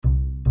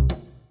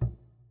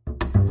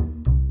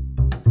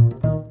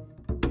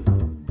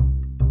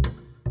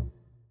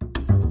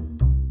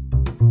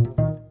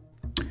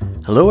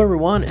Hello,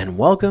 everyone, and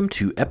welcome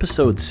to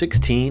episode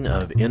 16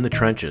 of In the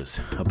Trenches,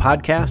 a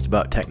podcast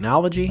about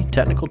technology,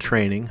 technical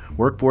training,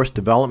 workforce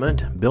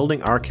development,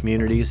 building our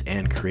communities,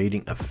 and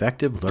creating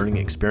effective learning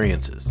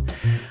experiences.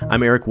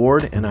 I'm Eric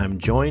Ward, and I'm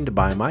joined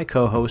by my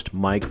co-host,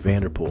 Mike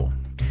Vanderpool.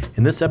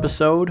 In this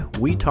episode,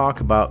 we talk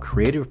about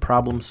creative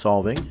problem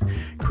solving,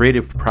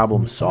 creative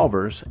problem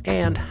solvers,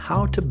 and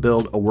how to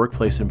build a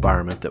workplace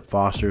environment that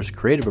fosters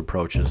creative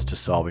approaches to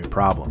solving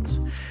problems.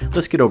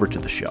 Let's get over to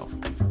the show.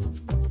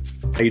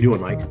 How you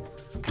doing, Mike?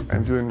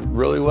 I'm doing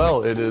really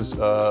well. It is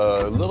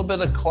a little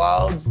bit of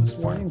clouds this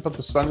morning, but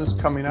the sun is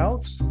coming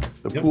out.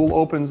 The pool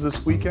opens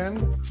this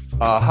weekend.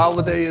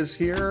 Holiday is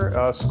here.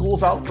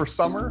 School's out for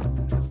summer.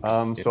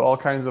 So all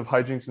kinds of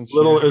hijinks and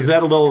is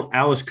that a little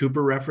Alice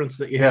Cooper reference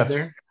that you had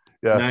there?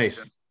 Yes.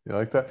 Nice. You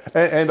like that?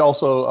 And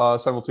also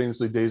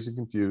simultaneously Dazed and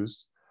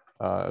Confused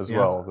as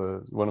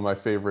well. One of my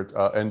favorite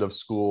end of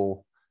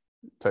school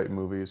type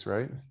movies,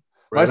 right?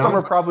 My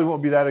summer probably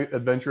won't be that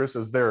adventurous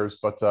as theirs,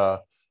 but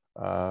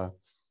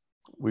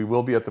we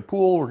will be at the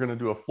pool. We're going to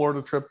do a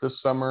Florida trip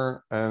this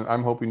summer, and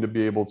I'm hoping to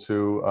be able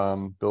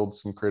to build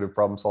some creative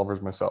problem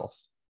solvers myself.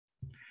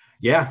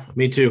 Yeah,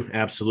 me too.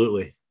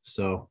 Absolutely.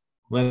 So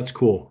that's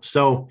cool.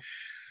 So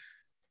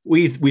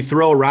we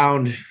throw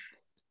around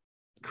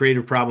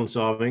creative problem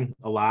solving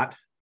a lot,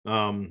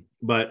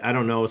 but I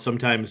don't know.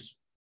 Sometimes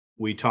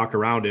we talk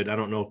around it. I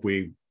don't know if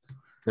we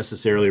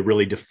necessarily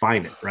really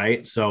define it,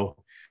 right? So,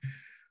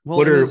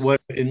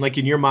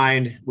 in your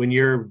mind when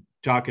you're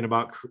talking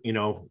about,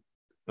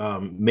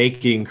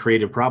 making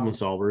creative problem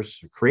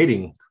solvers,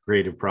 creating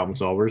creative problem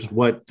solvers,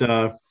 what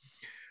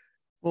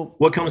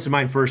comes to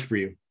mind first for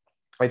you?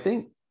 I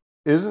think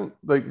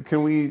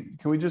can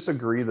we just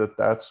agree that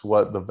that's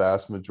what the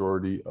vast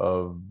majority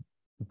of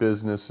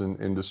business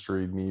and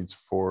industry needs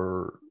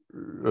for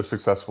a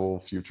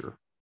successful future?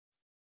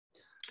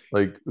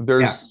 Like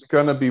there's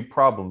gonna be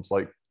problems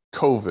like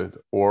COVID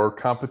or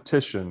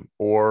competition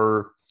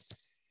or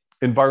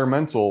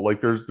environmental,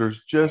 like there's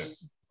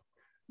just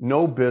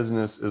no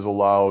business is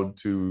allowed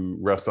to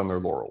rest on their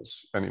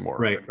laurels anymore.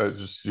 Right. It's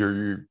just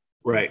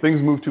right.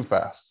 Things move too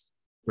fast.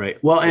 Right.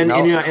 Well, and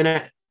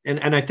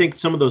I think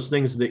some of those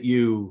things that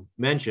you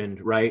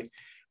mentioned, right,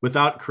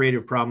 without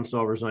creative problem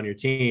solvers on your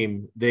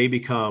team, they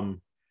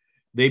become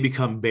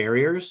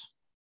barriers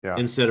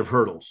instead of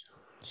hurdles.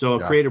 So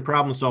a creative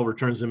problem solver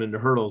turns them into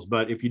hurdles.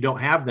 But if you don't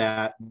have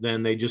that,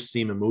 then they just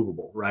seem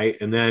immovable, right?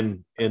 And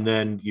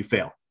then you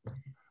fail.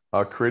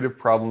 A creative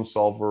problem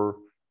solver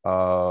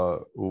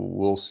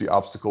will see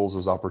obstacles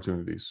as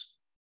opportunities.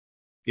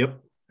 Yep.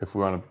 If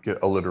we want to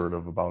get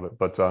alliterative about it,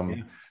 but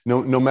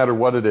no matter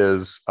what it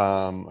is,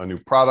 a new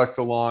product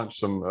to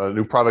launch, a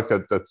new product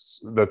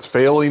that's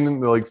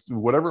failing, like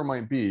whatever it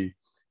might be,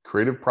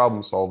 creative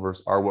problem solvers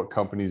are what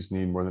companies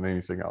need more than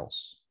anything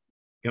else.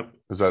 Yep.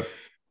 Is that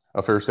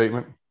a fair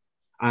statement?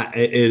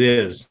 It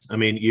is. I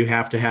mean, you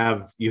have to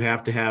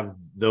have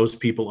those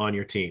people on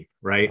your team,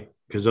 right?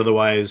 Because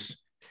otherwise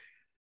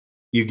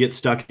you get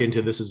stuck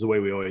into this is the way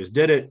we always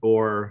did it,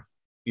 or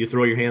you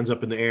throw your hands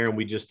up in the air and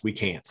we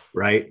can't,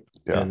 right?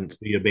 Yeah. And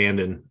you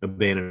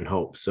abandon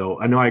hope.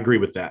 So I know I agree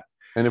with that.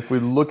 And if we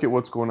look at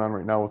what's going on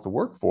right now with the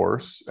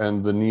workforce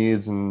and the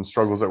needs and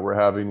struggles that we're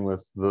having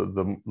with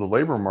the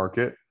labor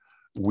market,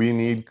 we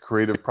need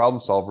creative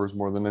problem solvers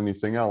more than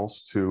anything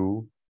else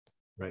to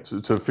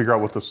figure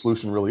out what the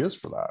solution really is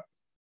for that.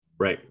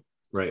 Right.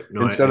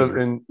 No, instead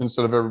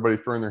of everybody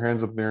throwing their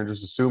hands up in the air and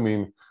just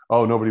assuming,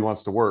 oh, nobody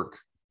wants to work.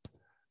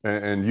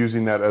 And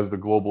using that as the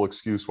global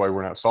excuse why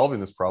we're not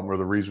solving this problem, or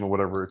the regional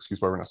whatever excuse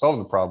why we're not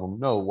solving the problem.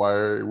 No,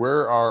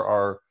 where are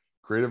our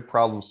creative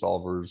problem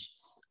solvers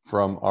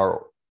from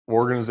our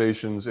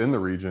organizations in the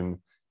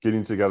region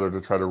getting together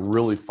to try to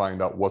really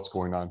find out what's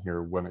going on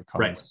here when it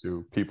comes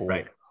to people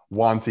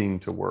wanting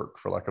to work,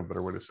 for lack of a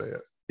better way to say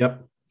it.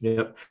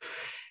 Yep.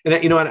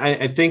 And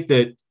I think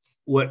that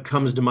what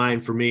comes to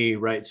mind for me,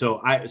 right? So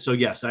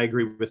yes, I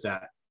agree with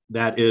that.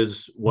 That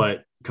is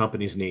what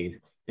companies need.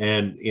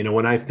 And,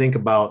 when I think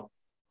about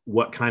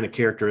what kind of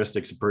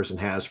characteristics a person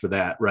has for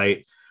that,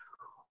 right?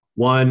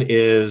 One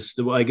is,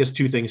 I guess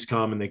two things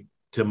come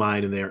to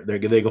mind, and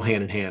they go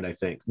hand in hand, I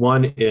think.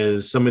 One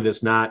is somebody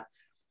that's not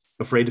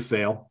afraid to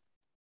fail.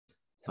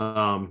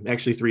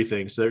 Actually, three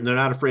things. They're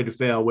not afraid to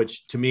fail,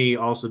 which to me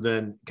also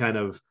then kind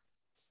of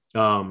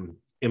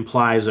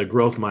implies a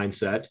growth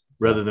mindset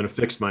rather than a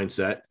fixed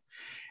mindset.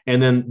 And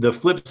then the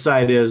flip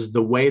side is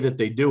the way that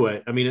they do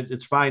it. I mean,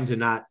 it's fine to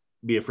not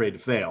be afraid to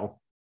fail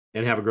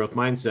and have a growth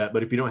mindset,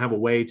 but if you don't have a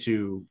way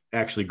to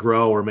actually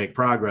grow or make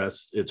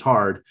progress, it's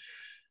hard.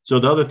 So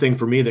the other thing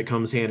for me that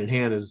comes hand in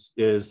hand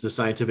is the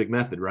scientific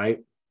method, right?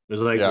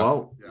 It's like,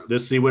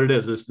 let's see what it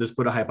is. Let's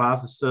put a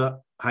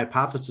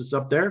hypothesis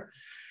up there.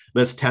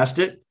 Let's test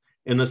it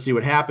and let's see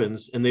what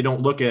happens. And they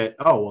don't look at,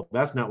 oh, well,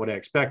 that's not what I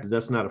expected.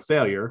 That's not a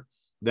failure.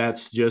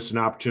 That's just an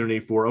opportunity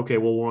for, okay,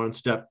 well, we're one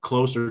step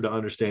closer to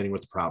understanding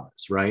what the problem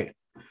is, right?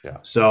 Yeah.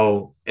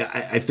 So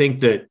I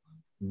think that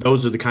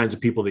those are the kinds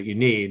of people that you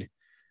need,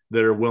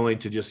 that are willing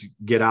to just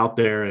get out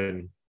there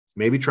and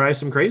maybe try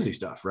some crazy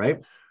stuff, right?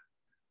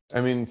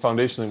 I mean,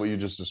 foundationally, what you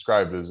just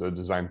described is a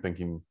design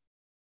thinking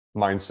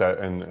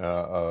mindset and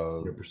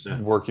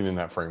 100%. working in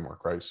that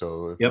framework, right?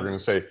 So if Yep. we're going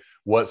to say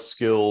what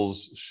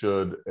skills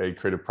should a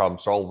creative problem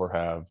solver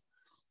have,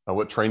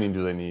 what training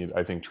do they need?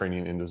 I think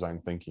training in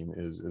design thinking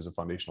is a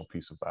foundational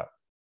piece of that.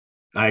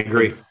 I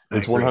agree.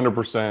 It's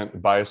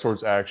 100% bias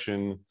towards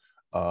action,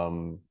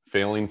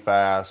 failing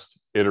fast,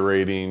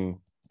 iterating,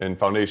 and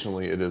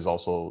foundationally, it is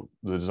also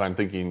the design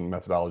thinking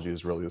methodology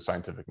is really the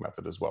scientific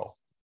method as well.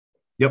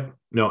 Yep.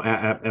 No,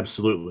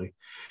 absolutely.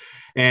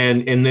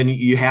 And then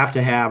you have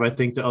to have, I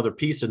think, the other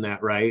piece in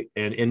that, right?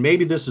 And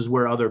maybe this is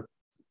where other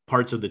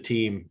parts of the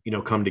team,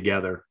 come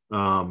together.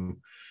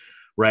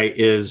 Right.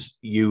 Is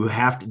you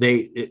have to,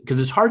 because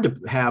it's hard to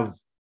have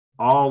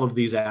all of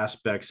these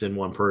aspects in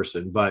one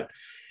person, but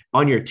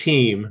on your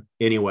team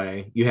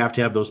anyway, you have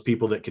to have those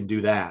people that can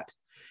do that.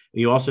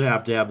 You also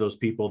have to have those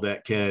people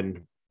that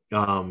can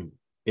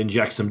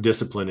inject some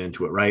discipline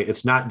into it, right?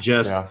 It's not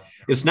just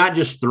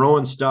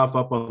throwing stuff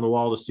up on the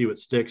wall to see what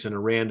sticks in a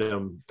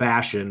random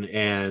fashion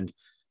and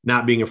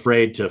not being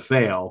afraid to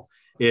fail.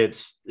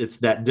 It's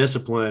that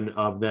discipline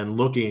of then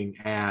looking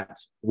at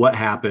what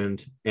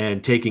happened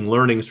and taking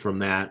learnings from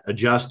that,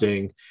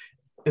 adjusting,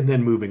 and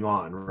then moving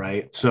on,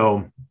 right?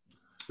 So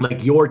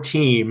like your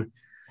team,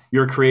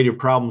 your creative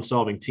problem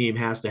solving team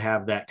has to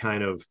have that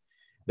kind of,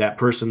 that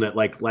person that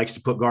likes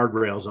to put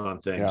guardrails on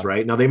things,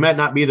 right? Now they might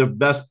not be the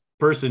best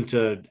person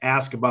to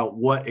ask about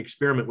what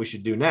experiment we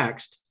should do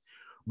next,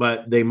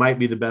 but they might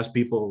be the best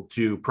people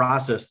to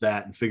process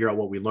that and figure out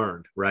what we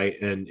learned,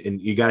 right? And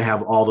you got to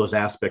have all those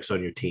aspects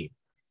on your team.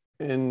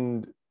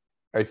 And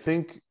I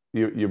think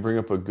you bring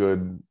up a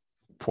good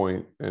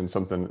point and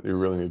something you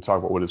really need to talk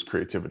about. What is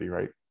creativity,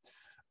 right?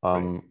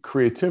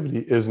 Creativity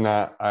is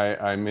not,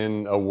 I'm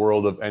in a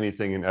world of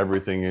anything and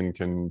everything and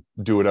can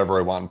do whatever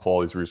I want and pull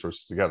all these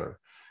resources together.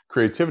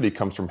 Creativity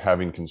comes from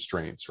having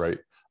constraints, right?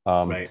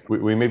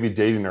 We may be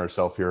dating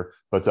ourselves here,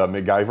 but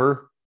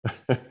MacGyver,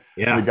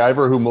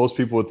 MacGyver, who most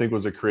people would think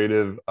was a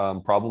creative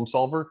problem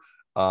solver,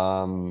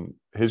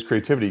 his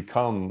creativity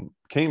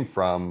came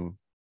from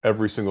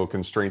every single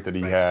constraint that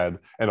he had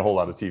and a whole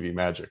lot of TV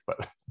magic.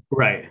 But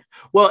right.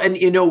 Well, and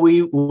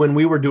when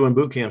we were doing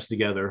boot camps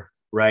together,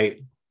 right?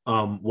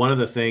 One of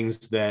the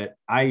things that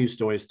I used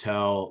to always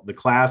tell the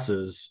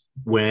classes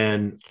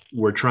when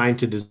we're trying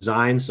to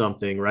design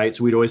something, right?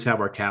 So we'd always have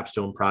our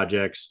capstone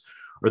projects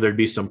or there'd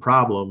be some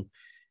problem.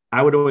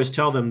 I would always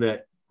tell them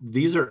that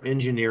these are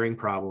engineering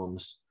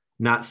problems,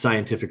 not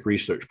scientific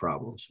research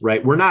problems,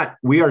 right?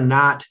 We are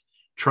not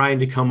trying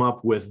to come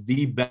up with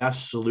the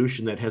best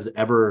solution that has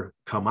ever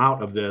come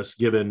out of this,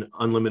 given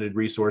unlimited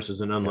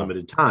resources and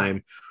unlimited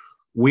time.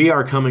 We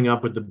are coming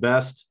up with the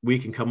best we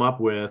can come up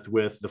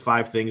with the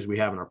 5 things we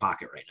have in our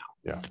pocket right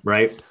now. Yeah.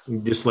 Right.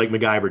 Just like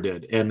MacGyver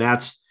did. And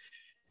that's,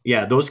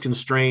 those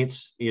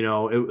constraints,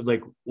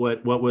 like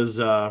what was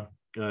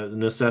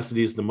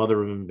necessity is the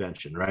mother of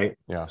invention. Right.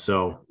 Yeah.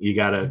 So you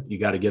gotta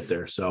get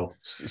there. So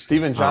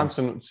Stephen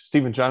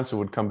Johnson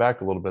would come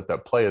back a little bit.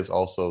 That play is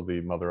also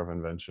the mother of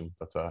invention.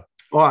 That's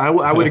I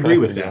would agree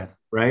with that.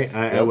 Right.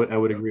 I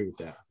would agree with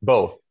that.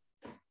 Both.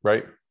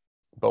 Right.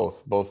 Both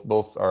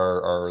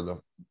are the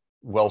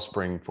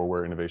wellspring for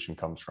where innovation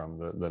comes from,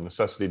 the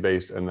necessity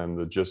based, and then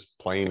the just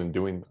playing and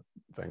doing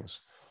things.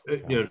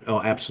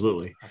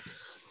 Absolutely.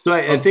 So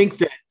I think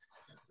that,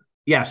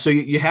 so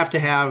you have to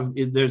have,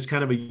 there's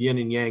kind of a yin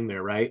and yang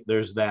there, right? There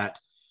is that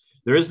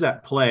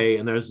play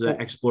and there's the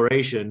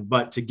exploration,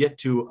 but to get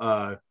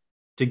to,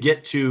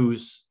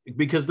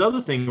 because the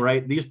other thing,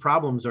 right, these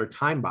problems are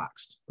time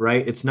boxed,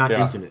 right? It's not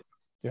infinite.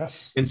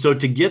 Yes. And so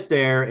to get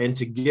there and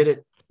to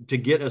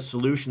get a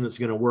solution that's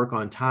going to work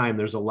on time,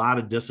 there's a lot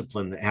of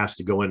discipline that has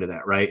to go into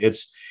that, right?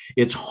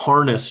 It's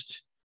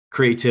harnessed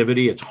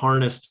creativity, it's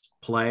harnessed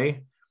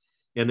play,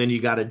 and then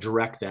you got to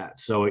direct that.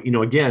 So,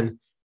 again,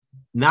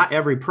 not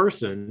every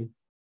person,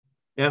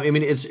 I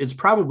mean, it's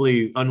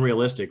probably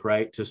unrealistic,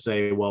 right, to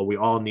say, well, we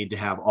all need to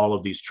have all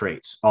of these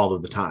traits all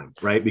of the time,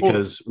 right?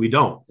 Because we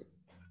don't.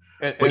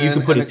 But you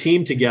can put a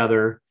team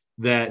together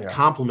that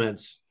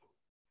complements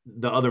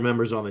the other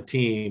members on the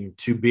team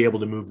to be able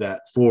to move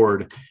that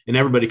forward, and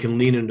everybody can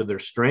lean into their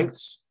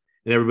strengths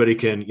and everybody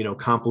can,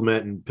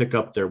 complement and pick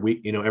up their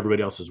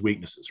everybody else's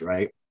weaknesses.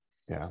 Right.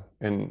 Yeah.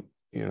 And,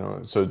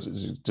 so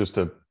just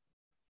to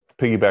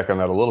piggyback on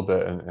that a little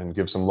bit and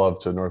give some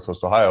love to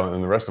Northwest Ohio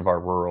and the rest of our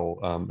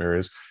rural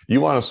areas, you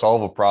want to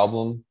solve a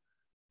problem,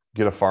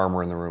 get a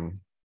farmer in the room.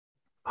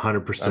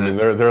 100%. I mean,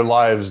 their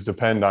lives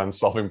depend on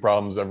solving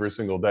problems every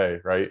single day.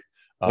 Right.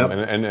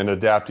 And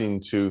adapting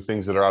to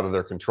things that are out of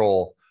their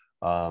control.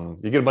 You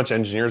get a bunch of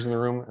engineers in the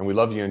room, and we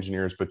love you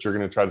engineers, but you're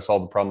going to try to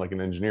solve the problem like an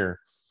engineer.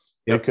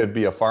 It could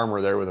be a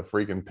farmer there with a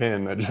freaking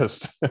pin that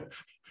just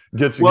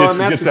gets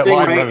that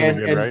line running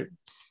again, right?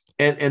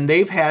 And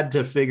they've had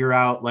to figure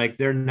out, like,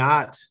 they're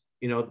not,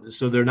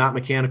 so they're not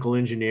mechanical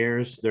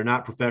engineers, they're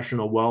not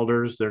professional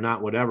welders, they're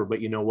not whatever,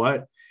 but you know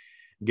what?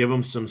 Give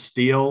them some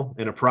steel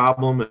and a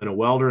problem and a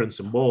welder and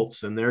some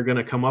bolts, and they're going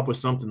to come up with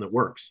something that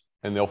works.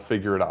 And they'll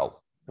figure it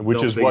out,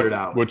 which is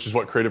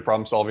what creative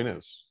problem solving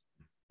is.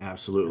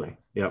 Absolutely.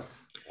 Yep.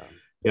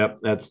 Yep,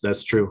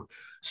 that's true.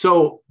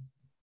 So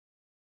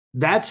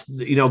that's,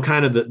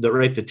 kind of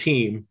the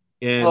team.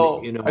 And,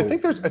 Well, I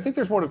think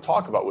there's more to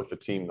talk about with the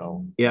team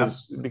though, yeah,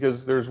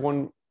 because there's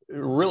one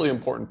really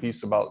important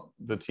piece about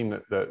the team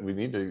that we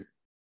need to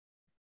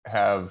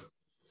have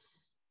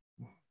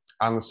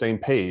on the same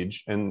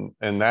page, and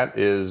that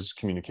is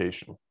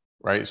communication,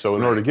 right? So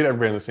in order to get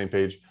everybody on the same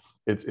page,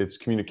 it's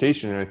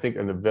communication. And I think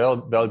an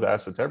valuable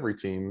asset to every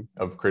team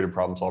of creative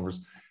problem solvers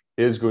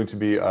is going to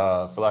be,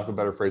 for lack of a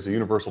better phrase, a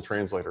universal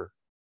translator.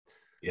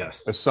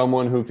 yes, As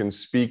someone who can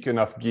speak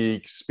enough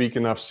geek, speak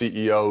enough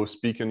CEO,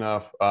 speak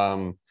enough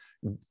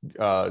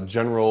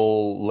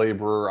general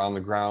laborer on the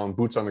ground,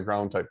 boots on the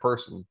ground type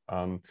person,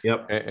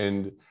 yep,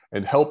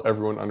 and help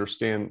everyone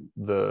understand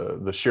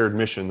the shared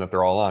mission that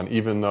they're all on,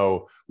 even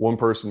though one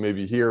person may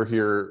be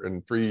here,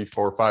 and 3,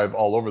 4, 5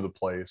 all over the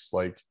place.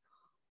 Like,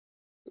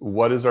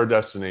 what is our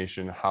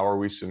destination? How are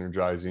we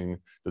synergizing?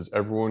 Does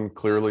everyone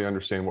clearly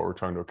understand what we're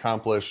trying to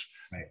accomplish?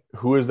 right.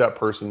 Who is that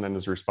person then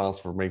is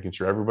responsible for making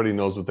sure everybody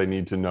knows what they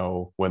need to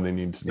know when they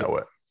need to know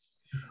it?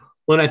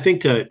 Well, and I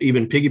think to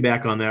even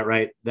piggyback on that,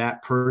 right,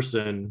 that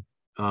person,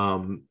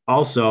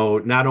 also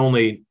not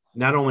only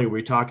are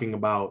we talking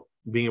about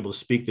being able to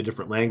speak the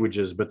different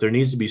languages, but there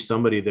needs to be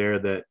somebody there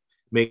that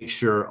makes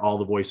sure all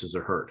the voices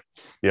are heard.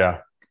 Yeah.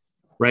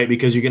 Right,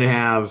 because you're going to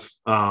have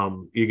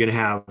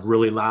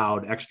really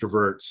loud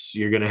extroverts.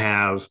 You're going to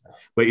have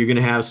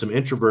some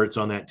introverts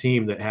on that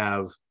team that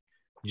have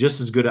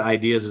just as good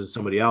ideas as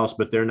somebody else,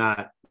 but they're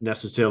not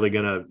necessarily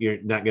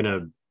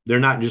they're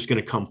not just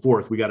going to come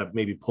forth. We got to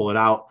maybe pull it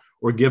out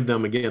or give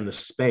them, again, the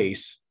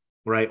space,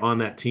 right, on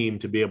that team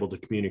to be able to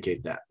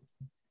communicate that.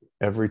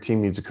 Every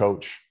team needs a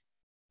coach.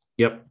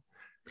 Yep.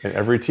 And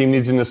every team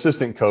needs an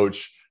assistant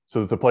coach, so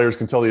that the players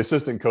can tell the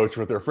assistant coach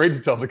what they're afraid to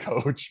tell the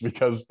coach,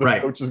 because the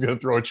coach is going to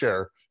throw a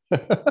chair.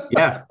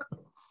 Yeah.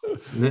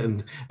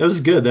 That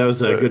was good. That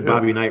was a good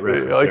Bobby Knight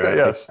reference. I like that.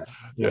 Yes.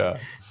 Yeah.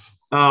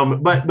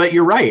 But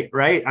you're right.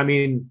 I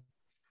mean,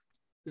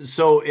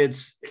 so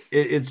it's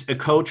a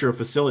coach or a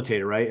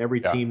facilitator, right?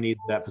 Every team needs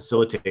that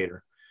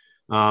facilitator,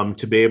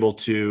 to be able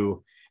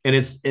to, and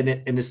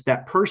it's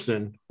that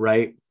person,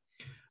 right?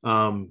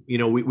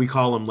 We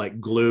call them like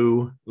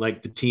glue,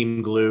 like the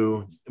team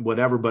glue,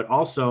 whatever, but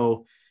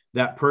also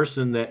that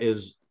person that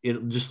is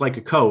just like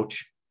a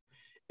coach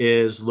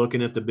is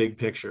looking at the big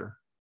picture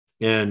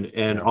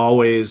and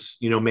always,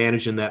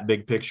 managing that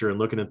big picture and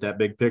looking at that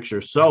big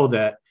picture so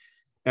that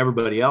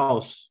everybody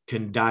else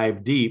can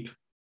dive deep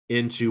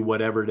into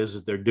whatever it is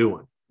that they're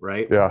doing.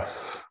 Right. Yeah.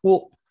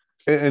 Well,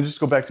 and just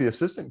go back to the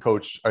assistant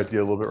coach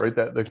idea a little bit, right?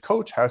 That the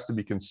coach has to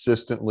be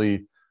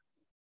consistently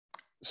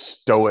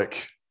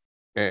stoic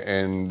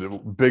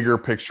and bigger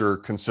picture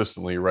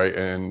consistently, right?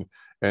 And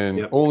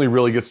only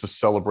really gets to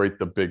celebrate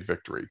the big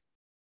victory.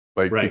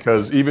 Like,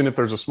 because even if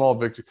there's a small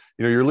victory,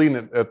 you're leading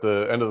at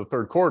the end of the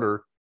third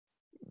quarter,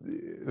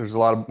 there's a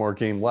lot more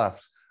game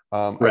left.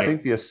 I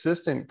think the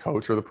assistant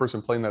coach, or the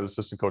person playing that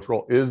assistant coach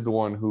role, is the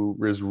one who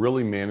is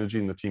really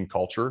managing the team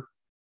culture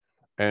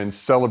and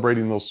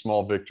celebrating those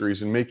small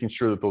victories and making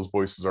sure that those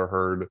voices are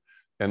heard,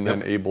 and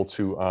then able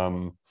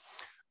to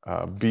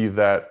be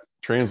that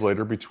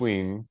translator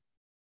between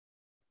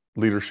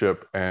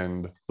leadership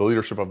and the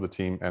leadership of the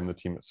team and the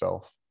team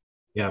itself.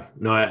 Yeah,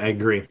 no, I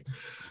agree.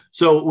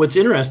 So what's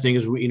interesting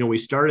is, we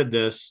started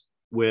this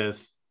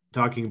with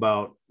talking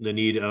about the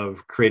need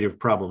of creative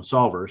problem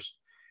solvers,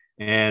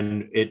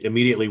 and it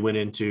immediately went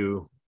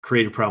into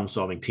creative problem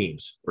solving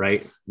teams,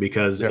 right?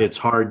 Because it's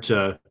hard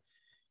to,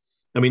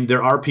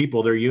 there are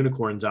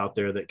unicorns out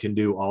there that can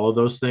do all of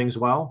those things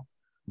well,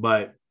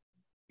 but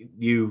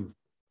you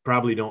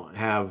probably don't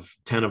have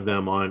 10 of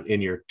them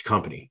in your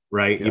company,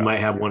 right? You might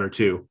have 1 or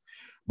 2,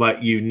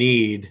 but you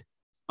need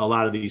a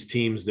lot of these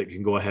teams that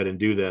can go ahead and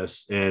do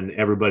this, and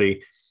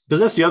everybody, because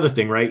that's the other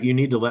thing, right? You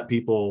need to let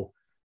people,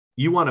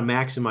 you want to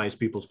maximize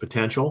people's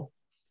potential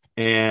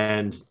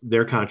and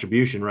their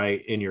contribution,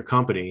 right, in your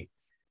company.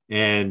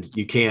 And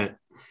you can't,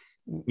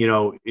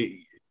 you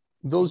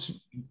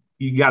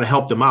got to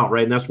help them out,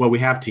 right? And that's why we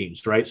have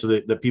teams, right? So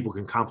that people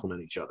can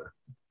complement each other.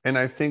 And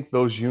I think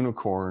those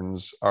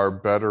unicorns are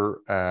better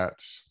at,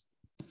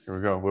 here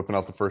we go, whipping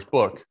out the first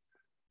book,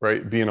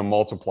 right? Being a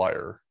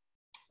multiplier,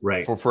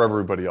 right, for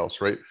everybody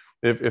else, right?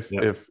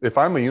 If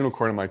I'm a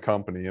unicorn in my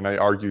company, and I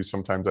argue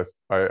sometimes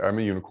I'm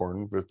a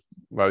unicorn, but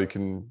I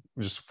can,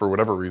 just for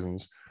whatever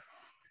reasons,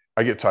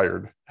 I get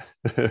tired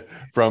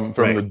from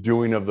the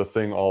doing of the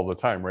thing all the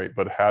time, right?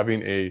 But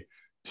having a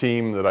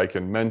team that I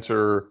can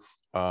mentor,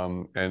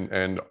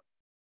 and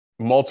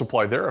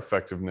multiply their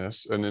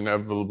effectiveness, and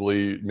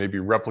inevitably maybe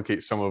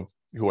replicate some of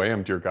who I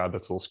am, dear God,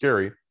 that's a little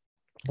scary,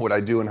 what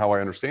I do and how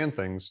I understand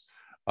things,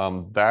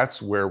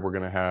 that's where we're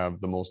going to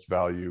have the most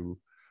value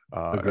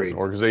as an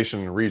organization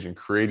and a region,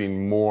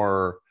 creating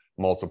more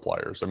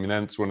multipliers.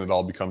 That's when it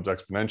all becomes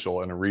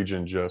exponential, and a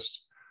region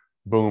just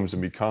booms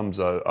and becomes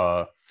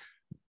a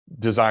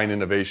design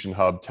innovation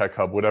hub, tech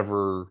hub,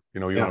 whatever you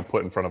want to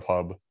put in front of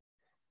hub.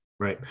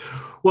 Right.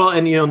 Well,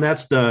 and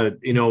that's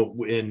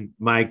in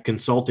my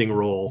consulting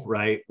role,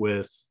 right,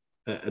 with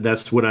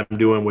that's what I'm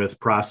doing with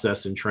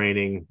process and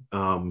training,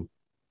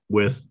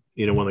 with,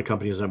 one of the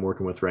companies I'm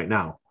working with right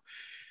now.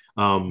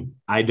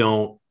 I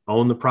don't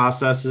own the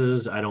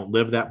processes. I don't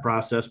live that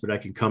process, but I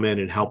can come in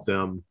and help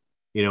them,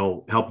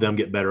 help them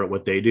get better at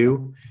what they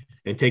do,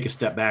 and take a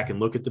step back and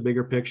look at the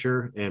bigger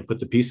picture and put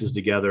the pieces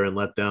together and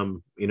let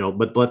them,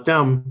 but let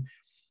them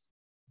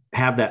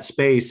have that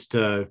space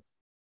to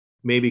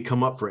maybe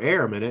come up for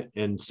air a minute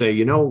and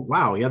say,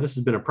 wow, yeah, this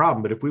has been a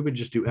problem, but if we would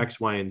just do X,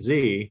 Y, and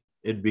Z,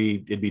 it'd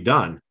be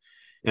done.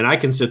 And I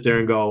can sit there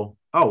and go,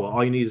 oh, well,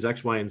 all you need is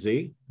X, Y, and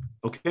Z.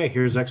 Okay,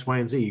 here's X, Y,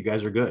 and Z. You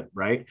guys are good,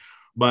 right?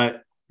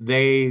 But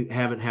they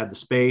haven't had the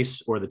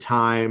space or the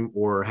time,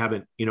 or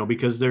haven't,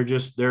 because they're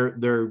just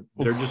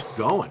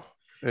going.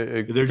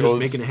 They're just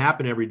making it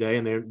happen every day,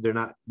 and they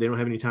don't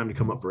have any time to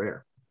come up for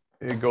air.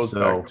 It goes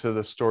back to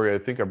the story. I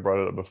think I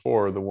brought it up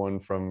before, the one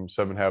from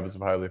 7 Habits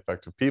of Highly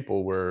Effective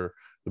People, where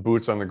the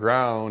boots on the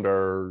ground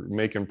are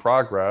making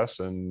progress,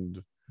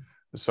 and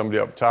somebody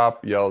up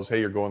top yells, "Hey,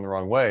 you're going the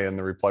wrong way," and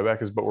the reply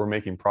back is, "But we're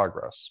making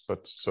progress."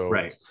 But so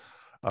right.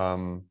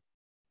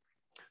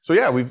 So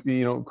yeah, we've,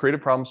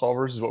 creative problem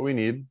solvers is what we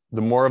need.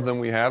 The more of them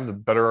we have, the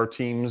better our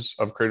teams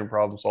of creative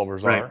problem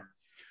solvers are.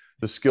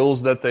 The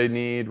skills that they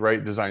need,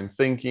 right? Design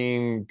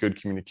thinking, good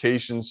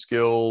communication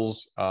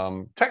skills,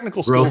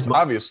 technical skills,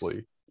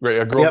 obviously, right?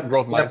 A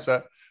growth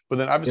mindset, but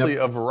then obviously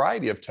a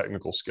variety of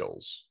technical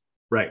skills.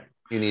 Right.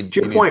 You need,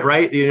 to your point,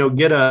 right?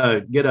 Get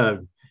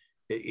a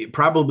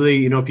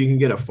probably, if you can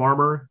get a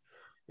farmer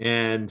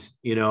and,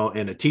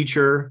 and a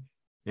teacher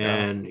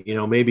and,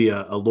 maybe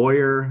a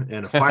lawyer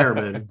and a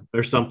fireman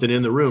or something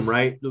in the room,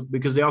 right?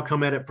 Because they all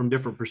come at it from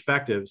different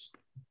perspectives.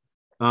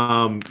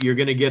 You're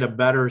going to get a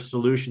better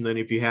solution than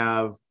if you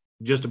have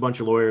just a bunch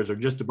of lawyers or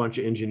just a bunch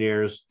of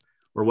engineers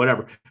or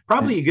whatever.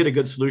 Probably you get a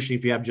good solution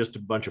if you have just a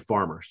bunch of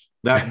farmers.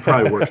 That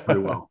probably works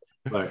pretty well.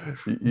 But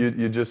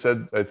you just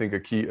said, I think, a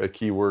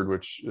key word,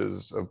 which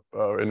is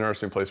an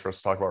interesting place for us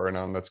to talk about right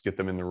now, and let's get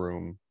them in the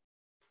room.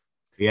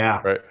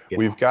 Yeah. Right. Yeah.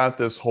 We've got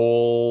this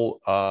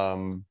whole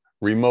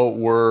remote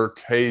work.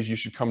 Hey, you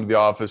should come to the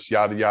office,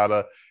 yada,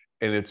 yada.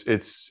 And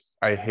it's,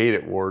 I hate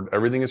it, Ward.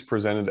 Everything is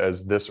presented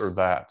as this or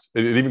that.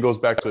 It even goes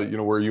back to,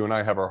 where you and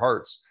I have our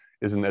hearts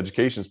is in the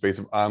education space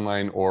of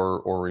online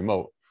or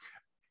remote.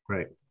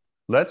 Right.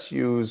 Let's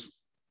use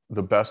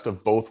the best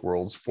of both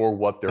worlds for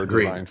what they're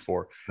designed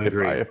for.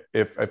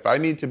 If I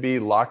need to be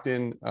locked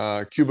in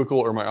cubicle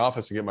or my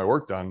office and get my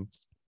work done,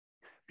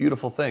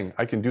 beautiful thing.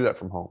 I can do that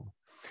from home.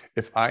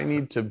 If I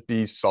need to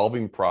be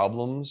solving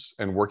problems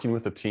and working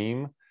with a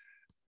team,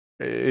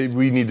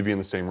 we need to be in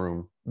the same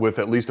room with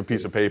at least a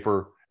piece of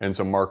paper and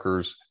some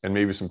markers and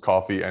maybe some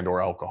coffee and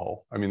or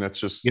alcohol. I mean, that's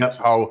just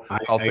how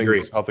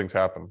things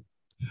happen.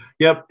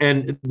 Yep.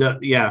 And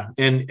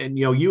and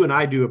you and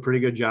I do a pretty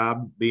good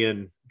job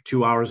being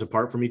 2 hours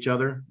apart from each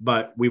other,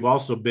 but we've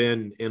also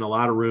been in a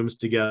lot of rooms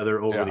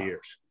together over the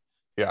years.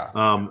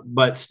 Yeah.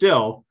 But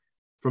still,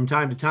 from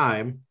time to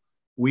time,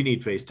 we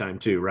need FaceTime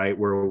too, right?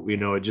 Where,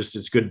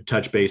 it's good to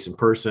touch base in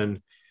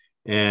person.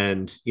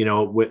 And,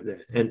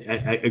 and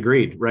I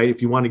agreed, right?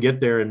 If you want to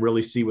get there and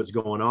really see what's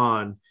going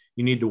on,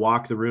 you need to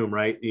walk the room,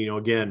 right?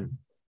 Again,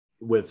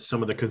 with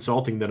some of the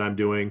consulting that I'm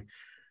doing,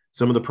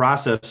 some of the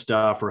process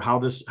stuff, or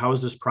how is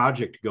this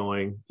project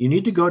going? You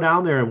need to go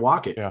down there and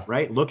walk it,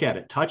 right? Look at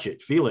it, touch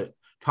it, feel it,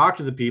 talk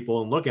to the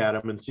people and look at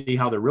them and see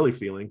how they're really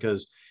feeling.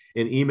 Because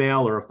an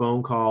email or a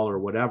phone call or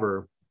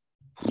whatever,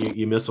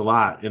 you miss a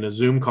lot. In a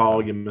Zoom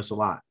call, you miss a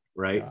lot,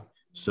 right?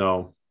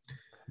 So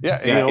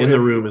in the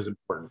room is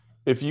important.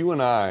 If you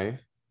and I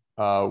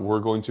were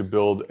going to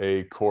build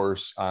a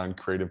course on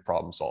creative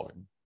problem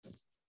solving,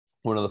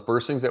 one of the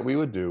first things that we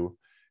would do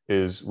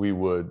is we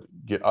would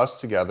get us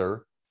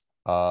together.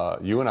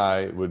 You and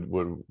I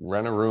would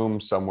rent a room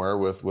somewhere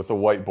with a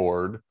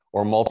whiteboard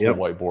or multiple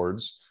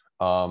whiteboards,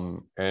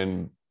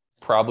 and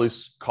probably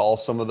call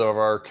some of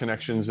our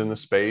connections in the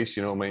space.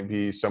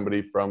 Maybe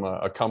somebody from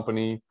a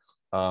company,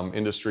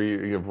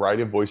 industry, a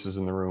variety of voices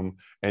in the room,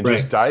 and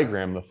just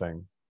diagram the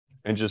thing,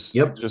 and just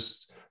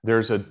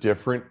there's a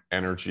different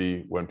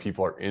energy when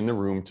people are in the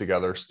room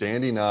together,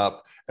 standing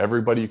up.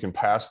 Everybody, you can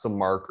pass the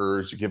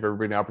markers, you give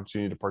everybody an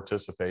opportunity to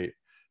participate,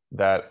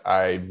 that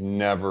I've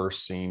never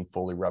seen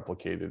fully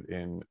replicated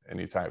in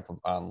any type of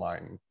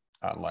online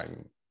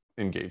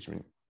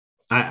engagement.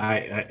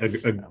 I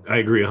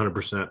agree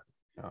 100%.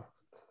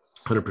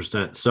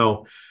 100%.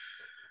 So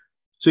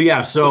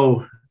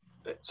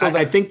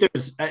I think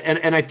there's,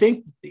 and I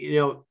think,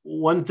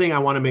 one thing I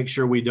want to make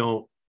sure we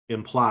don't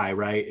imply,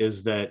 right,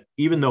 is that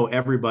even though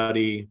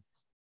everybody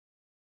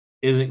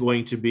isn't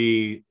going to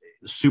be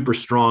super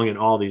strong in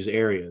all these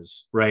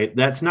areas, right,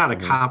 that's not a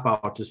cop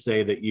out to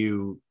say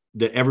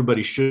that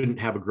everybody shouldn't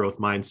have a growth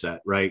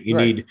mindset, right? You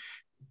need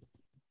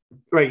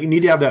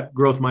to have that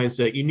growth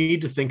mindset. You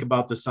need to think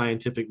about the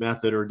scientific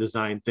method or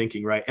design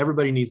thinking, right?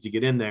 Everybody needs to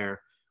get in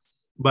there,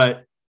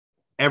 but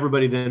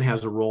everybody then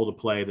has a role to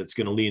play that's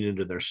going to lean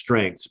into their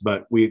strengths.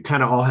 But we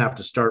kind of all have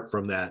to start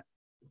from that,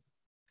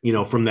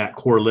 from that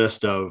core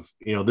list of,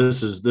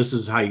 this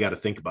is how you got to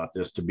think about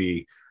this to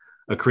be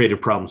a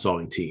creative problem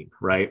solving team,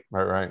 right?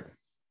 Right.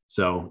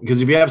 So,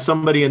 because if you have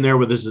somebody in there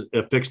with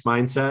a fixed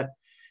mindset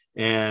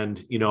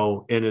and,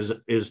 and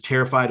is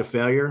terrified of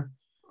failure,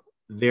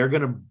 they're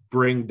going to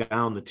bring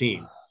down the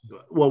team.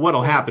 Well,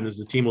 what'll happen is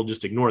the team will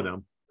just ignore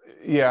them.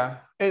 Yeah.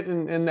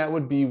 And that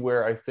would be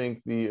where I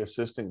think the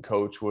assistant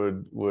coach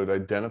would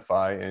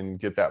identify and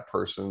get that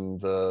person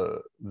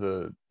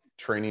the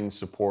training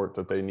support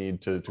that they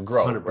need to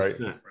grow, 100%. Right?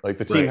 Like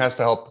the team has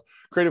to help.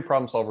 Creative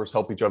problem solvers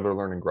help each other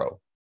learn and grow.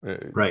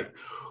 Right.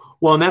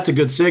 Well, and that's a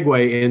good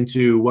segue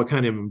into what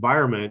kind of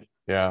environment.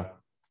 Yeah.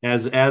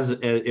 As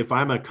if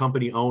I'm a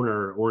company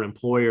owner or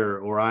employer,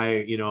 or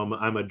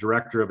I'm a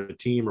director of a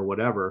team or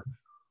whatever,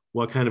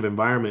 what kind of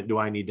environment do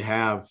I need to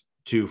have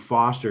to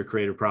foster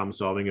creative problem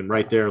solving? And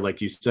right there,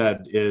 like you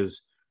said,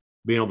 is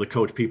being able to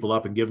coach people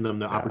up and give them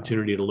the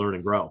opportunity to learn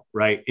and grow,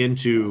 right,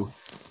 into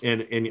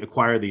and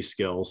acquire these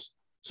skills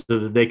so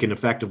that they can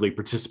effectively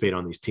participate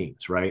on these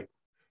teams, right?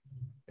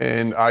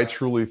 And I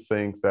truly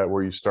think that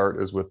where you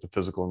start is with the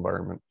physical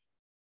environment.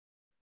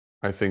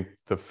 I think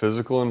the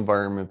physical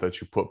environment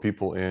that you put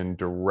people in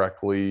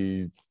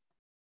directly,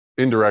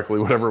 indirectly,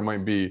 whatever it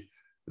might be,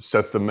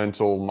 sets the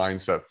mental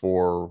mindset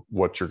for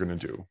what you're going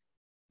to do.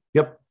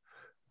 Yep.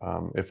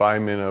 If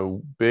I'm in a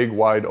big,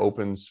 wide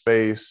open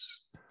space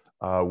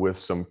with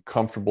some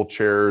comfortable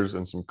chairs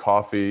and some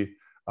coffee,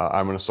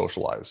 I'm going to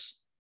socialize.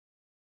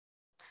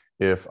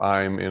 If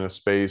I'm in a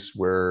space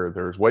where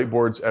there's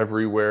whiteboards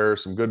everywhere,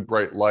 some good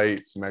bright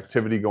lights, some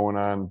activity going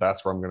on,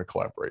 that's where I'm going to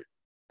collaborate.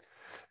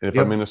 And if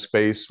I'm in a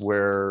space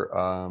where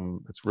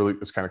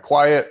it's kind of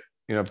quiet,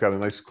 I've got a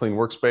nice clean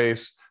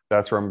workspace,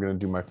 that's where I'm going to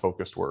do my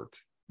focused work.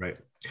 Right.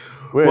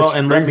 Which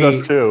brings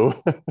us to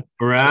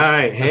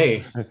right.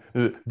 Hey,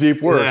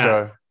 deep work.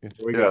 Yeah. There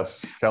we go.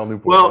 Cal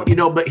Newport.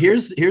 Well, but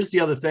here's the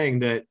other thing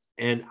that,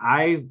 and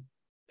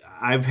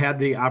I've had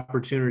the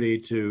opportunity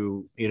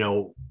to,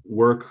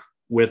 work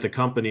with a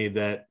company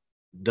that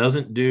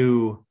doesn't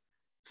do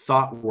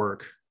thought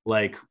work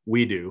like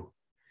we do,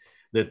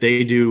 that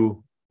they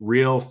do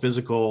real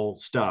physical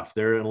stuff.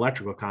 They're an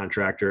electrical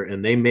contractor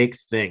and they make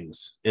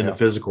things in the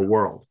physical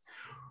world.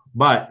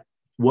 But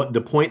what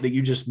the point that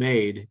you just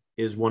made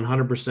is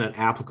 100%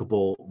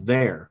 applicable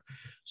there.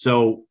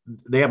 So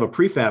they have a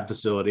prefab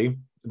facility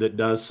that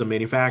does some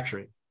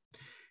manufacturing.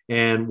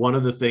 And one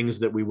of the things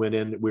that we went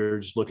in, we were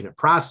just looking at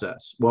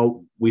process.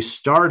 Well,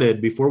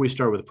 before we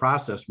started with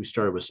process, we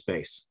started with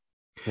space.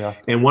 Yeah.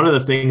 And one of the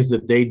things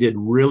that they did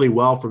really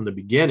well from the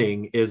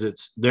beginning is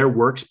their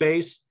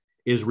workspace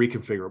is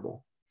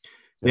reconfigurable.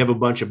 They have a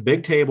bunch of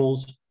big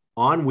tables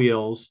on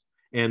wheels,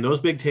 and those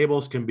big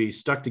tables can be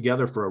stuck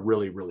together for a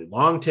really, really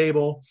long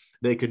table.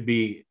 They could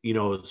be,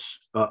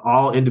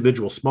 all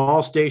individual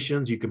small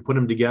stations. You can put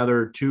them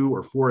together 2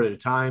 or 4 at a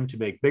time to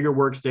make bigger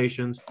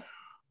workstations,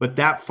 but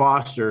that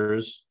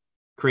fosters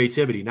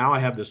creativity. Now I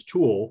have this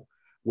tool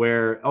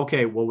where,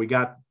 okay, well, we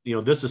got,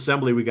 this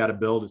assembly we got to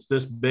build. It's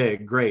this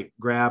big, great.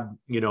 Grab,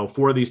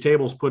 4 of these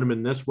tables, put them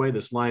in this way,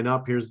 this line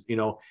up. Here's,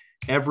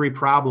 every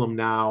problem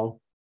now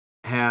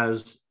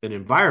has an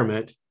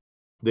environment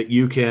that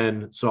you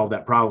can solve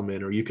that problem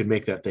in, or you can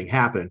make that thing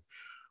happen.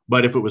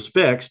 But if it was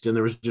fixed and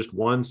there was just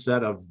one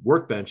set of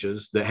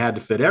workbenches that had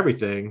to fit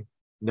everything,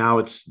 now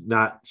it's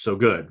not so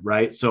good,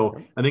 right? So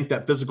I think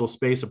that physical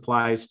space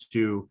applies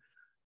to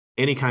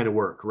any kind of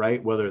work,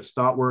 right? Whether it's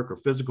thought work or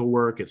physical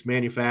work, it's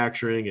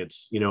manufacturing,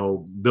 it's,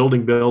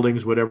 building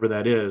buildings, whatever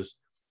that is,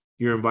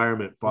 your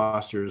environment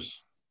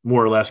fosters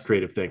more or less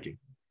creative thinking.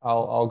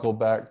 I'll go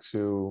back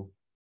to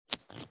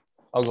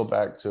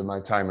my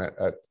time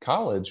at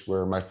college,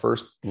 where my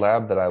first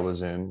lab that I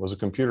was in was a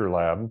computer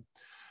lab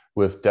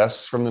with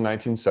desks from the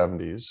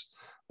 1970s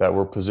that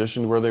were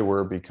positioned where they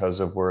were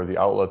because of where the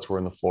outlets were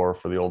in the floor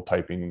for the old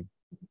typing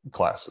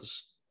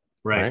classes.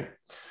 Right.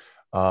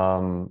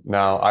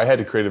 Now I had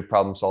to creative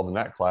problem solve in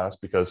that class,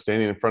 because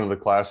standing in front of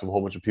the class with a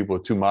whole bunch of people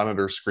with 2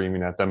 monitors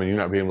screaming at them and you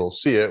not being able to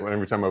see it, when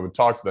every time I would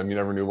talk to them, you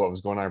never knew what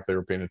was going on if they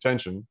were paying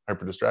attention,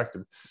 hyper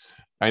distracted.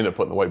 I ended up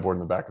putting the whiteboard in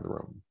the back of the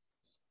room.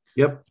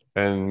 Yep.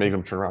 And make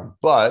them turn around.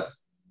 But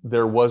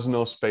there was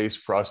no space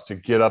for us to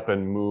get up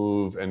and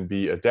move and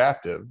be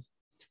adaptive.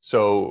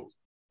 So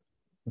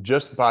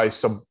just by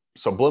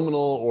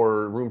subliminal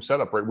or room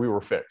setup, right, we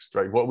were fixed,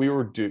 right? What we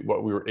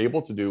were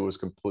able to do was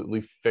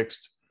completely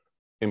fixed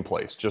in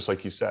place, just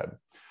like you said.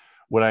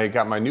 When I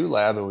got my new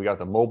lab and we got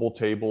the mobile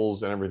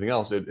tables and everything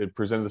else, it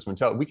presented this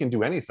mentality. We can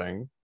do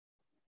anything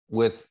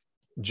with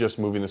just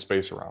moving the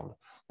space around.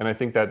 And I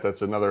think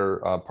that's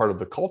another part of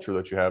the culture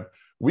that you have.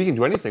 We can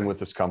do anything with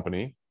this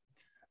company.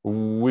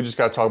 We just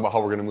got to talk about how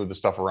we're going to move the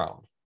stuff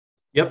around.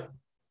 Yep,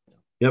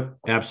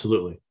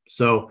 absolutely.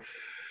 So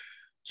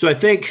I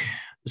think,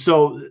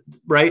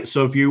 right.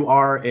 So if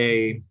you're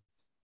a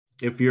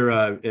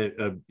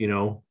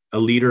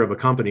leader of a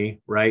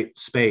company, right?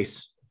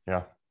 Space.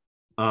 Yeah.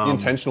 Be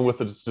intentional with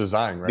the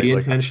design, right? Be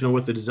intentional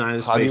with the design of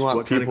the space. How do you want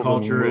what people kind of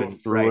culture to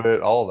move through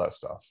it? All of that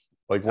stuff.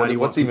 Like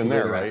what's even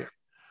there, right?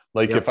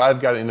 Like if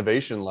I've got an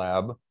innovation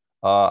lab,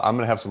 I'm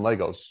going to have some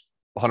Legos,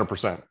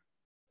 100%.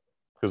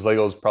 because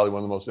Lego is probably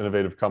one of the most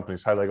innovative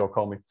companies. Hi, Lego,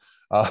 call me.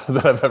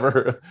 That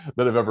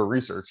I've ever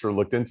researched or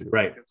looked into.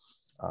 Right.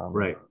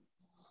 Right.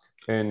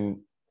 And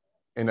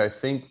I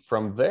think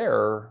from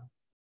there,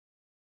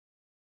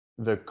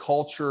 the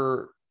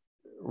culture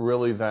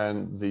really,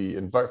 then the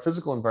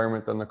physical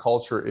environment, then the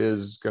culture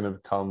is going to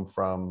come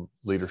from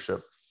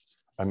leadership.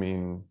 I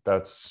mean,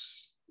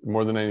 that's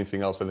more than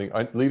anything else. I think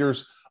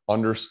leaders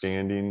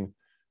understanding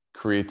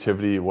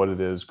creativity, what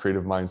it is,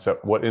 creative mindset,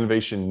 what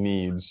innovation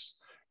needs,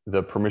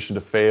 the permission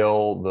to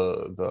fail,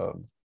 the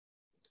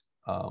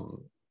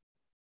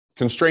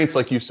constraints,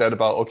 like you said,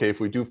 about, okay, if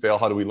we do fail,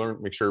 how do we learn,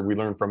 make sure we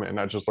learn from it, and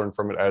not just learn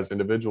from it as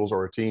individuals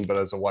or a team, but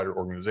as a wider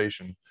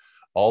organization.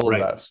 All of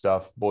that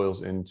stuff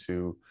boils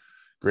into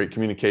great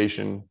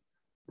communication,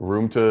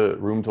 room to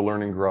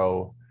learn and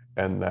grow,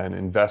 and then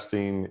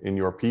investing in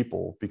your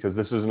people, because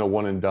this isn't a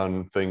one and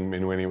done thing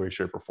in any way,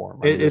 shape, or form.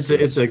 I mean,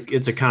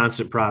 it's a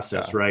constant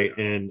process, right?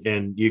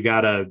 And you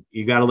gotta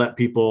let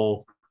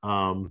people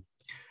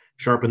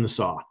sharpen the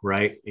saw,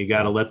 right? You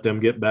gotta let them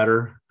get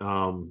better,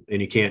 and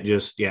you can't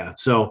just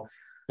So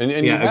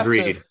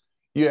agreed.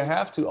 You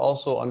have to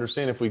also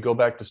understand, if we go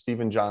back to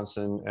Steven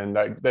Johnson, and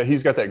that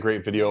he's got that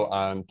great video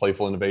on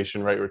playful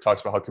innovation, right, where it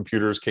talks about how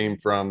computers came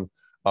from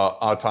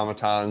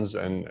automatons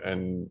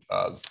and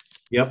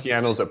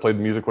pianos that played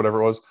the music,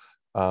 whatever it was.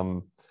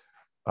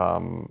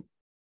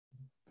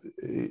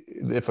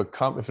 If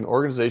an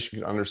organization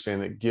can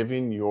understand that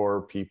giving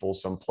your people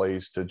some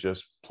place to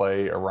just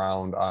play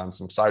around on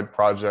some side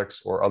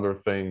projects or other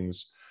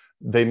things,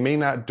 they may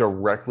not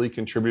directly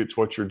contribute to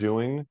what you're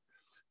doing,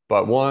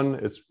 but one,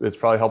 it's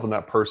probably helping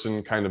that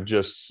person kind of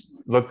just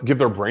give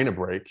their brain a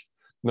break.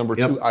 Number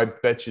two, I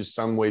bet you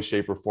some way,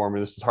 shape, or form,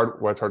 and this is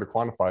hard, why it's hard to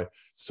quantify,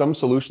 some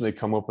solution they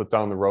come up with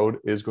down the road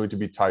is going to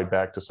be tied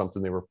back to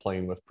something they were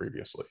playing with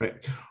previously.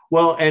 Right.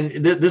 Well, and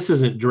this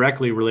isn't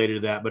directly related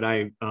to that, but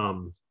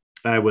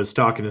I was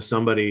talking to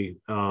somebody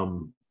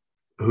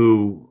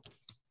who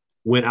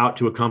went out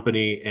to a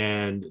company,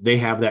 and they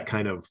have that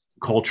kind of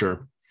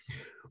culture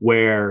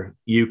where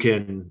you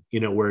can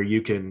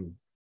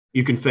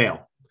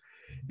fail.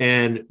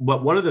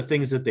 But one of the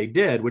things that they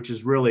did, which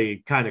is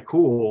really kind of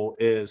cool,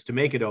 is to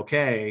make it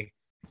okay,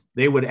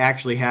 they would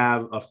actually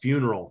have a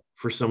funeral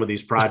for some of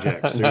these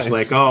projects. Nice. There's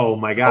like, oh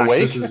my gosh,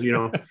 this is,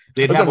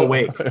 they'd have a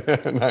wake.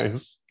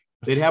 Nice.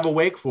 They'd have a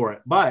wake for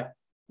it. But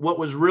what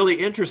was really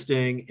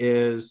interesting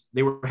is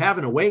they were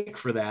having a wake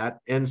for that,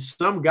 and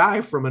some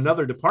guy from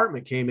another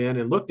department came in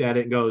and looked at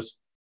it and goes,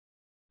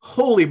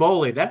 holy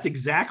moly, that's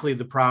exactly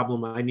the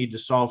problem I need to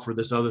solve for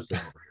this other thing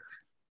over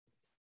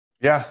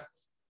here. Yeah.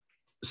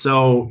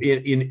 So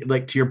in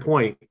like, to your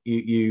point,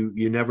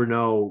 you never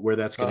know where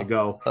that's going to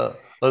go.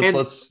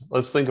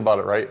 Let's think about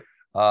it, right?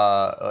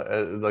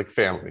 Like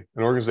family,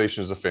 an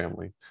organization is a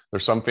family.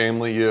 There's some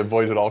family you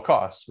avoid at all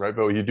costs, right?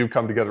 But you do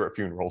come together at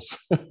funerals.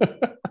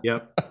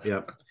 Yep.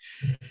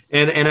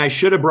 And I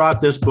should have brought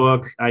this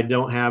book. I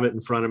don't have it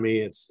in front of me.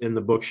 It's in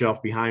the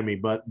bookshelf behind me.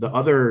 But the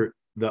other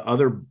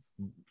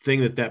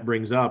thing that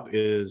brings up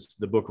is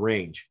the book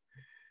Range,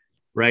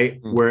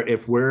 right? Mm. Where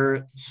if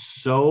we're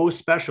so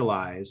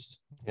specialized,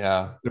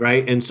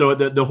 right. And so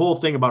the whole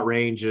thing about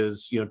Range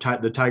is,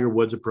 the Tiger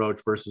Woods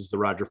approach versus the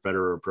Roger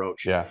Federer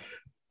approach. Yeah.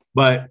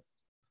 But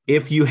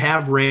if you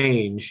have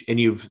range and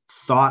you've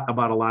thought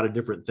about a lot of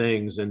different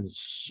things and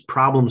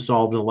problem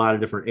solved in a lot of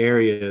different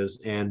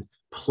areas and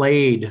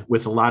played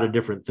with a lot of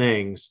different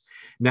things,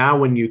 now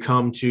when you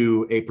come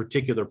to a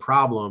particular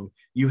problem,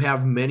 you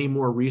have many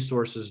more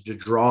resources to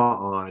draw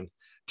on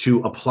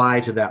to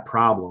apply to that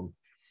problem.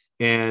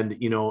 And,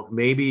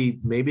 maybe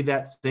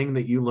that thing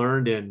that you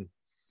learned in,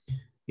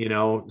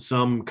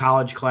 some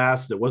college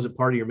class that wasn't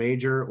part of your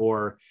major,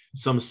 or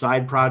some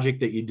side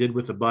project that you did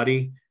with a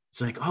buddy, it's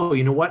like, oh,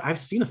 you know what? I've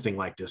seen a thing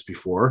like this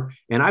before.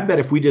 And I bet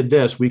if we did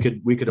this, we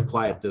could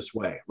apply it this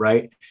way.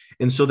 Right.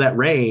 And so that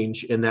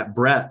range and that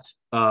breadth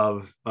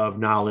of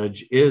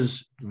knowledge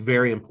is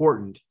very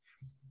important.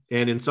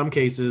 And in some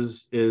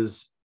cases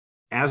is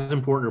as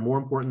important or more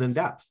important than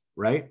depth.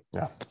 Right.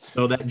 Yeah.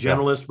 So that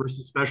generalist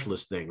versus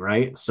specialist thing.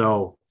 Right.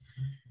 So,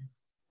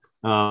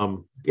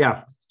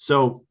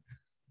 so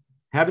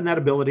having that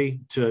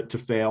ability to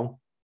fail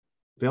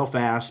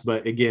fast,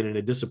 but again, in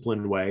a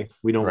disciplined way.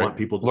 We don't want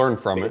people to learn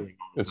from it.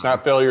 It's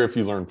not failure if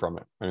you learn from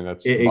it. I mean,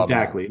 that's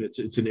exactly.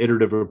 It's an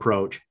iterative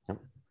approach. Yep.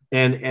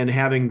 And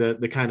having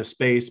the kind of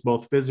space,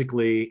 both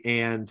physically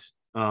and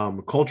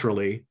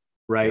culturally,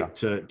 right,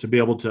 to be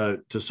able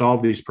to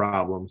solve these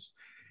problems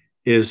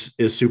is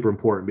super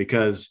important,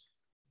 because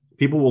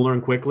people will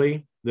learn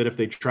quickly that if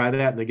they try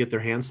that and they get their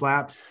hand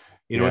slapped,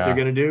 what they're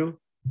going to do?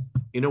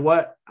 You know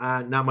what?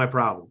 Not my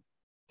problem.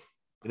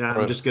 And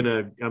I'm just going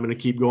to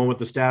keep going with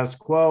the status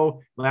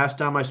quo. Last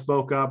time I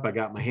spoke up, I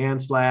got my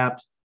hand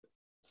slapped.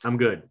 I'm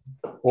good.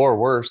 Or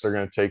worse, they're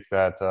going to take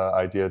that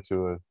idea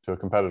to a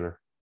competitor.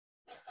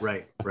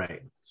 Right.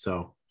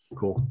 So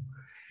cool.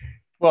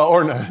 Well,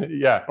 or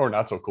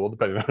not so cool,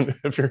 depending on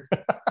if you're.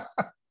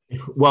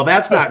 Well,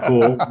 that's not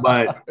cool,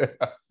 but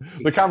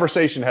the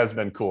conversation has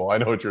been cool. I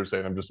know what you're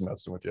saying. I'm just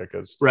messing with you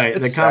because right.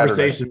 The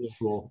conversation Saturday. is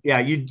cool. Yeah.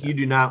 You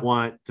do not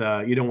want,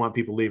 you don't want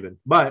people leaving,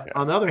 but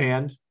on the other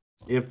hand,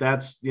 if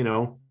that's,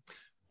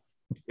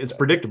 it's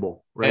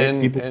predictable,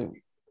 right?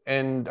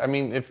 And I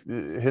mean, if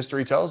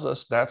history tells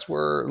us that's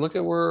look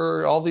at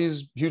where all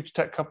these huge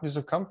tech companies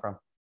have come from.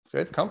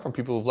 They've come from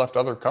people who've left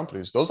other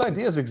companies. Those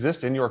ideas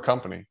exist in your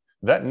company.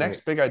 That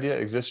next big idea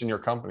exists in your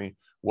company.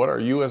 What are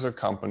you as a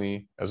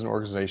company, as an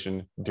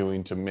organization,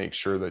 doing to make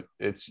sure that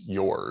it's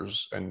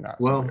yours and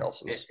not somebody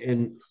else's?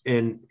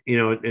 And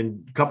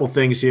a couple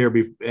things here,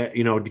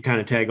 to kind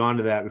of tag on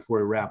to that before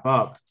we wrap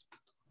up.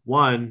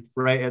 One,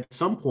 right, at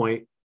some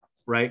point,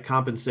 right,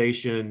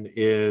 compensation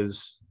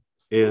is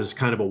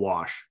kind of a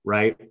wash,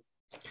 right?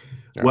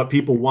 Yeah. What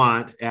people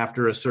want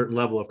after a certain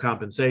level of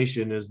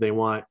compensation is they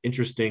want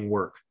interesting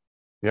work.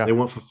 Yeah. They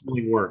want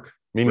fulfilling work.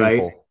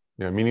 Meaningful. Right?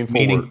 Yeah.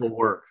 Meaningful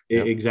work.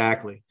 Yep.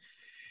 Exactly.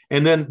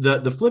 And then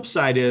the flip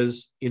side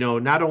is,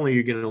 not only are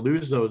you going to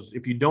lose those,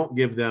 if you don't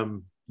give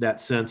them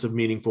that sense of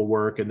meaningful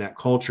work and that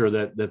culture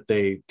that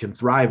they can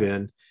thrive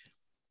in,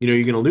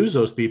 you're going to lose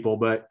those people.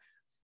 But,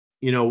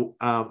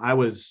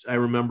 I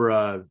remember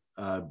a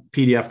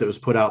PDF that was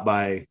put out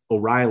by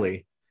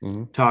O'Reilly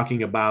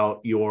talking about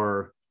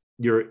your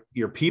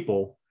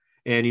people.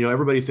 And,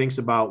 everybody thinks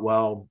about,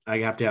 well, I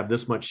have to have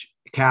this much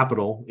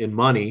capital in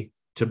money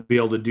to be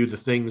able to do the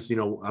things, I'm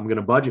going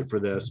to budget for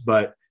this.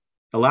 But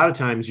a lot of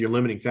times your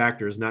limiting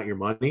factor is not your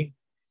money.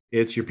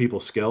 It's your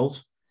people's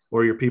skills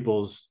or your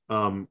people's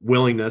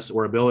willingness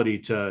or ability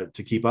to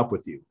keep up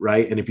with you.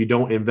 Right. And if you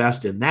don't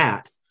invest in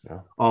that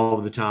all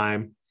of the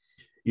time,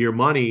 your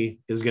money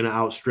is going to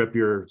outstrip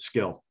your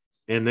skill.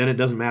 And then it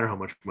doesn't matter how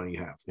much money you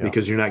have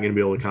because you're not going to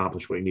be able to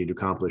accomplish what you need to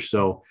accomplish.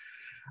 So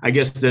I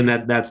guess then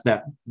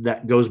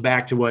that goes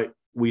back to what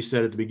we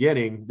said at the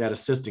beginning, that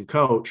assistant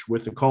coach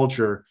with the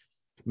culture,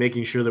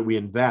 making sure that we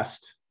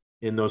invest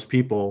in those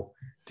people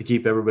to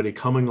keep everybody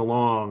coming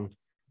along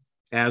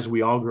as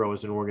we all grow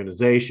as an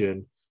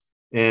organization.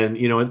 And,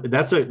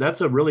 that's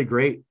a really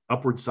great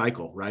upward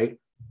cycle, right?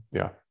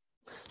 Yeah.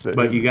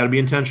 But you got to be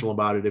intentional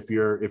about it if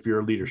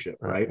you're leadership,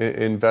 right?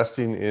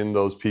 Investing in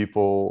those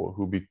people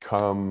who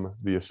become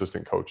the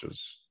assistant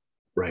coaches.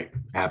 Right.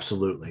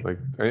 Absolutely. Like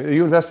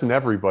you invest in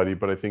everybody,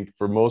 but I think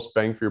for most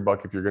bang for your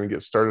buck, if you're going to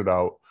get started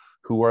out,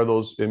 who are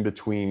those in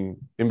between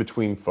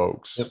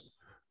folks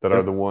that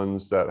are the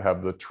ones that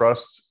have the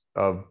trust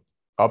of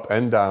up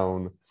and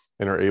down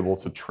and are able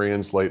to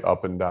translate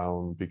up and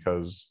down,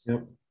 because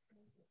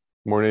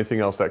more than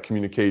anything else, that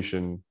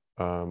communication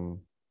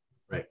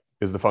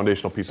is the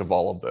foundational piece of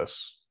all of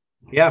this.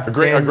 Yeah.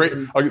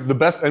 The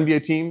best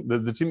NBA team,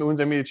 the team that wins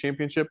NBA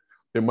championship,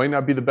 it might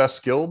not be the best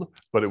skilled,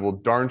 but it will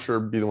darn sure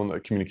be the one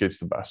that communicates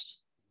the best.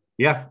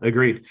 Yeah,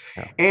 agreed.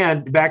 Yeah.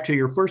 And back to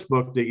your first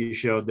book that you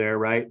showed there,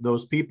 right?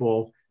 Those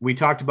people, we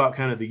talked about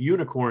kind of the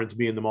unicorns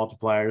being the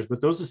multipliers,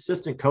 but those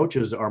assistant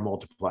coaches are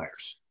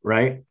multipliers,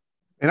 right?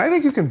 And I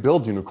think you can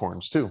build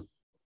unicorns too.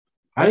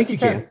 I think you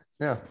can.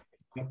 Yeah.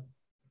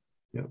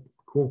 Yep.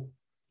 Cool.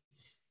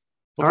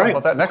 We'll talk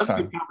about that next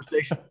time. Good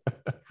conversation.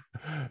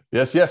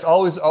 Yes.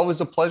 Always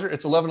a pleasure.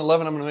 It's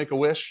 11:11. I'm going to make a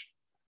wish.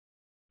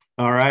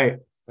 All right.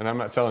 And I'm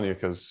not telling you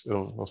because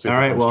we'll see. All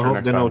right. Well,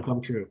 hope then it'll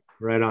come true.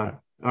 Right on.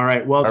 All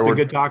right. Well, it's been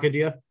good talking to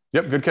you.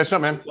 Yep. Good catching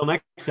up, man. Until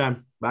next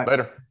time. Bye.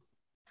 Later.